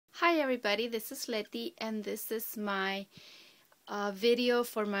Hi everybody, this is Letty and this is my video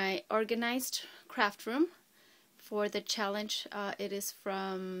for my organized craft room for the challenge. It is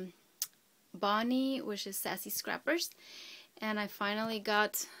from Bonnie, which is Sassyscrappers, and I finally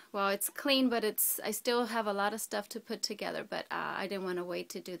got, well, it's clean, but I still have a lot of stuff to put together, but I didn't want to wait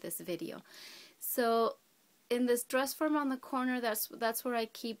to do this video. So in this dress form on the corner, that's where I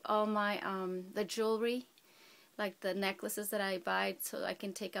keep all my the jewelry, like the necklaces that I buy, so I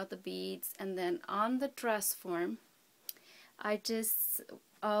can take out the beads. And then on the dress form,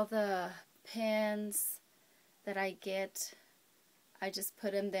 all the pins that I get, I just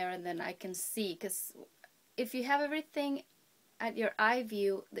put them there, and then I can see, because if you have everything at your eye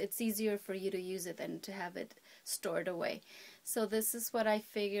view, it's easier for you to use it than to have it stored away. So this is what I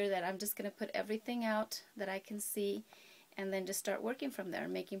figure, that I'm just going to put everything out that I can see and then just start working from there,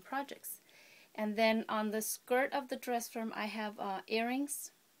 making projects. And then on the skirt of the dress form, I have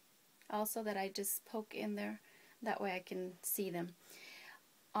earrings also that I just poke in there. That way I can see them.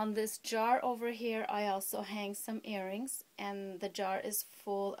 On this jar over here, I also hang some earrings, and the jar is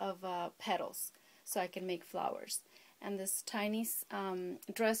full of petals, so I can make flowers. And this tiny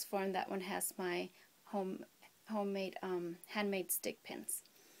dress form, that one has my homemade handmade stick pins.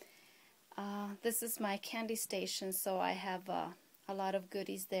 This is my candy station, so I have a lot of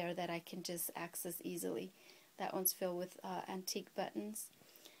goodies there that I can just access easily. That one's filled with antique buttons.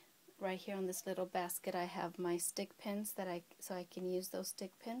 Right here on this little basket, I have my stick pins so I can use those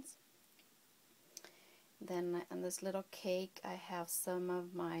stick pins. Then on this little cake, I have some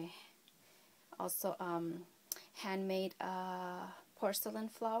of my also handmade porcelain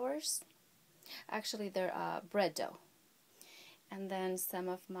flowers. Actually, they're bread dough. And then some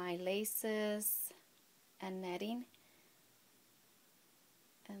of my laces and netting.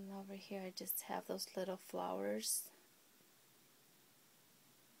 And over here I just have those little flowers.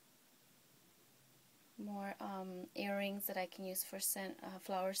 More earrings that I can use for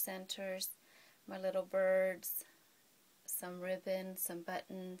flower centers, my little birds, some ribbons, some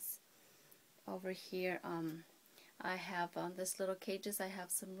buttons. Over here I have on this little cages, I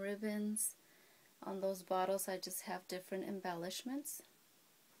have some ribbons. On those bottles I just have different embellishments.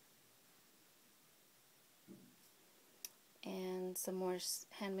 And some more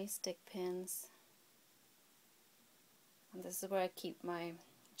handmade stick pins. And this is where I keep my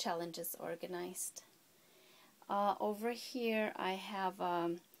challenges organized. Over here I have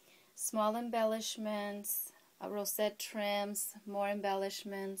small embellishments, rosette trims, more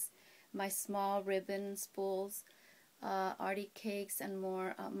embellishments, my small ribbon spools, arty cakes, and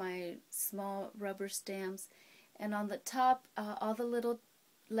more my small rubber stamps. And on the top, all the little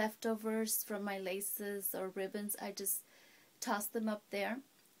leftovers from my laces or ribbons, I just toss them up there,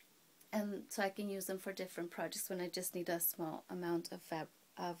 and so I can use them for different projects when I just need a small amount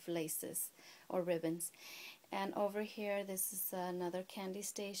of laces or ribbons. And over here, this is another candy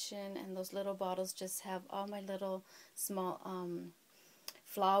station, and those little bottles just have all my little small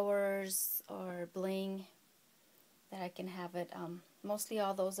flowers or bling that I can have it. Mostly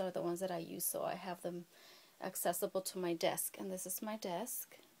all those are the ones that I use, so I have them accessible to my desk. And this is my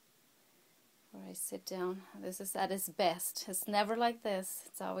desk where I sit down. This is at its best. It's never like this.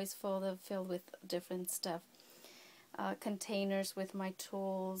 It's always filled with different stuff. Containers with my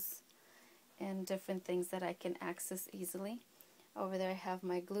tools and different things that I can access easily. Over there I have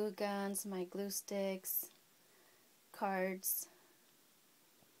my glue guns, my glue sticks, cards.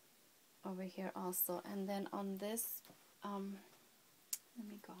 Over here also. And then on this, let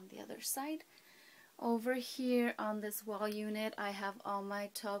me go on the other side. Over here on this wall unit, I have all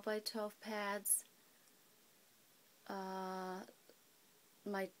my 12 by 12 pads,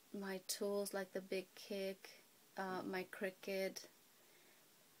 my tools like the big kick, my Cricut,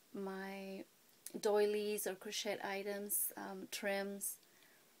 my doilies or crochet items, trims,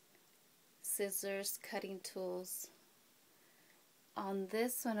 scissors, cutting tools. On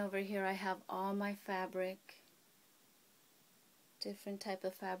this one over here, I have all my fabric, different type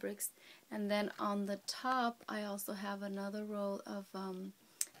of fabrics. And then on the top, I also have another roll of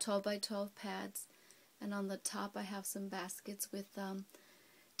 12 by 12 pads. And on the top, I have some baskets with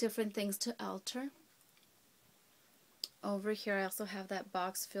different things to alter. Over here, I also have that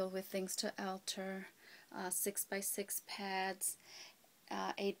box filled with things to alter, 6 by 6 pads,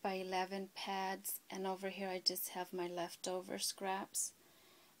 8 by 11 pads, and over here I just have my leftover scraps.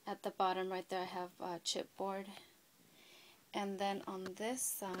 At the bottom right there I have chipboard. And then on this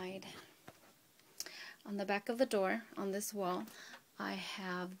side, on the back of the door, on this wall, I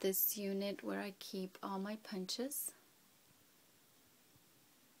have this unit where I keep all my punches.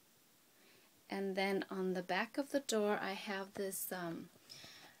 And then on the back of the door I have this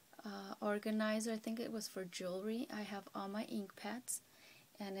organizer. I think it was for jewelry. I have all my ink pads,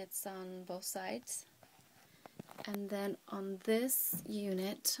 and it's on both sides. And then on this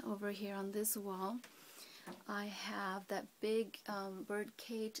unit over here on this wall, I have that big bird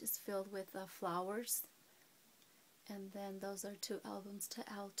cage is filled with flowers. And then those are 2 albums to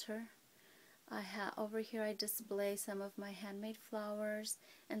alter. I have over here I display some of my handmade flowers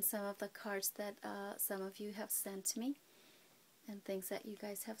and some of the cards that some of you have sent me, and things that you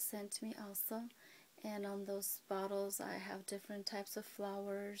guys have sent me also. And on those bottles I have different types of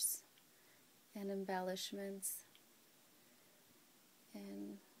flowers and embellishments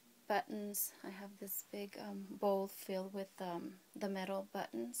and buttons. I have this big bowl filled with the metal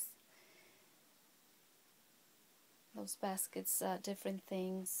buttons. Those baskets, different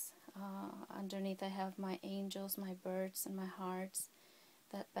things. Underneath I have my angels, my birds, and my hearts.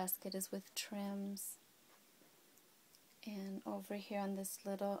 That basket is with trims. And over here on this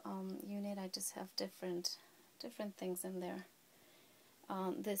little unit, I just have different things in there.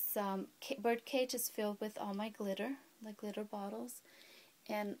 This bird cage is filled with all my glitter, the glitter bottles.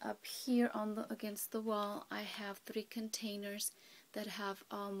 And up here on against the wall, I have 3 containers that have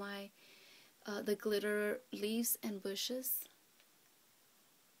all my the glitter leaves and bushes.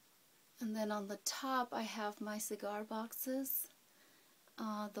 And then on the top I have my cigar boxes.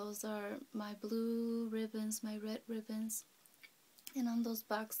 Those are my blue ribbons, my red ribbons. And on those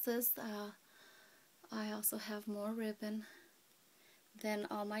boxes I also have more ribbon. Then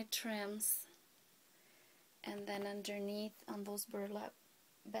all my trims. And then underneath on those burlap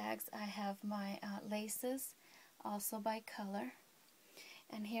bags I have my laces, also by color.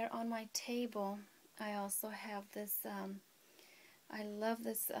 And here on my table I also have this I love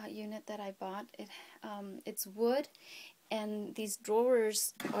this unit that I bought. It's wood, and these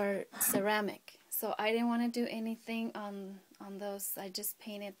drawers are ceramic, so I didn't want to do anything on those. I just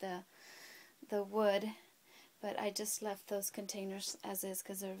painted the wood, but I just left those containers as is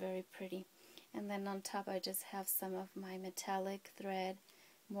because they're very pretty. And then on top I just have some of my metallic thread,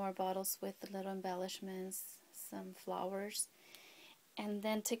 more bottles with little embellishments, some flowers. And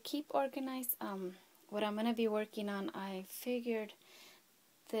then to keep organized, what I'm going to be working on, I figured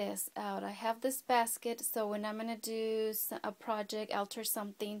this out. I have this basket, so when I'm going to do a project, alter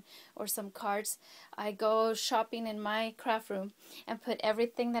something or some cards, I go shopping in my craft room and put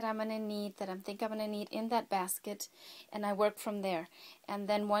everything that I'm going to need, that I think I'm going to need in that basket, and I work from there. And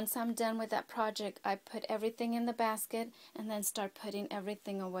then once I'm done with that project, I put everything in the basket and then start putting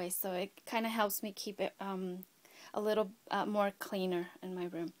everything away. So it kind of helps me keep it a little more cleaner in my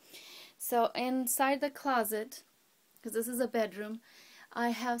room. So inside the closet, because this is a bedroom, I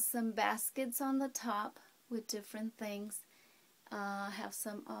have some baskets on the top with different things. I have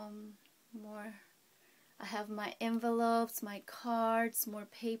some more. I have my envelopes, my cards, more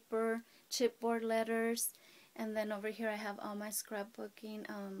paper, chipboard letters, and then over here I have all my scrapbooking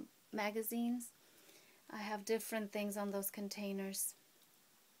magazines. I have different things on those containers,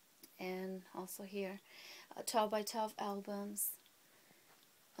 and also here 12 by 12 albums,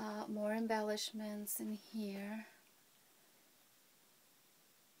 more embellishments in here.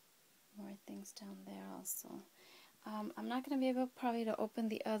 More things down there also. I'm not going to be able probably to open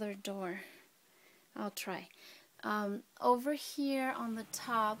the other door. I'll try. Over here on the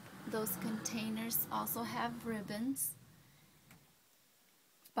top, those containers also have ribbons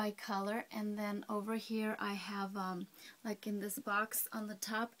by color. And then over here I have, like in this box on the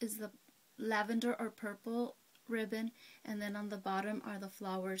top is the lavender or purple ribbon. And then on the bottom are the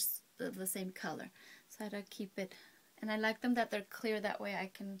flowers of the same color. So I had to keep it. And I like them that they're clear, that way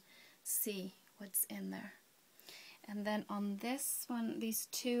I can see what's in there. And then on this one, these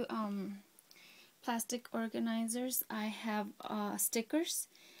 2 plastic organizers, I have stickers,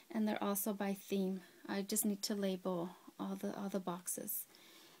 and they're also by theme. I just need to label all the boxes.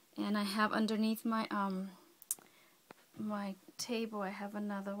 And I have underneath my my table, I have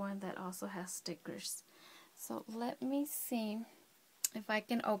another one that also has stickers. So let me see if I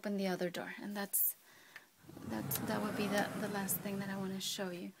can open the other door, and that would be the last thing that I want to show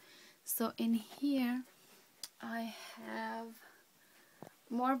you. So in here I have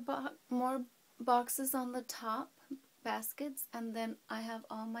more boxes on the top, baskets, and then I have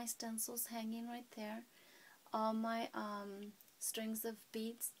all my stencils hanging right there, all my strings of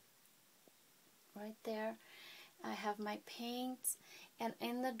beads right there. I have my paints, and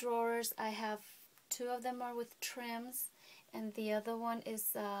in the drawers I have 2 of them are with trims, and the other one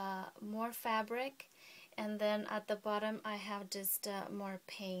is more fabric, and then at the bottom I have just more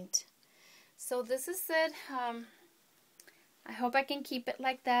paint. So this is it. I hope I can keep it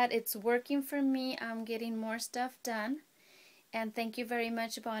like that. It's working for me. I'm getting more stuff done, And thank you very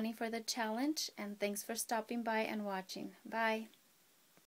much, Bonnie, for the challenge. And thanks for stopping by and watching. Bye.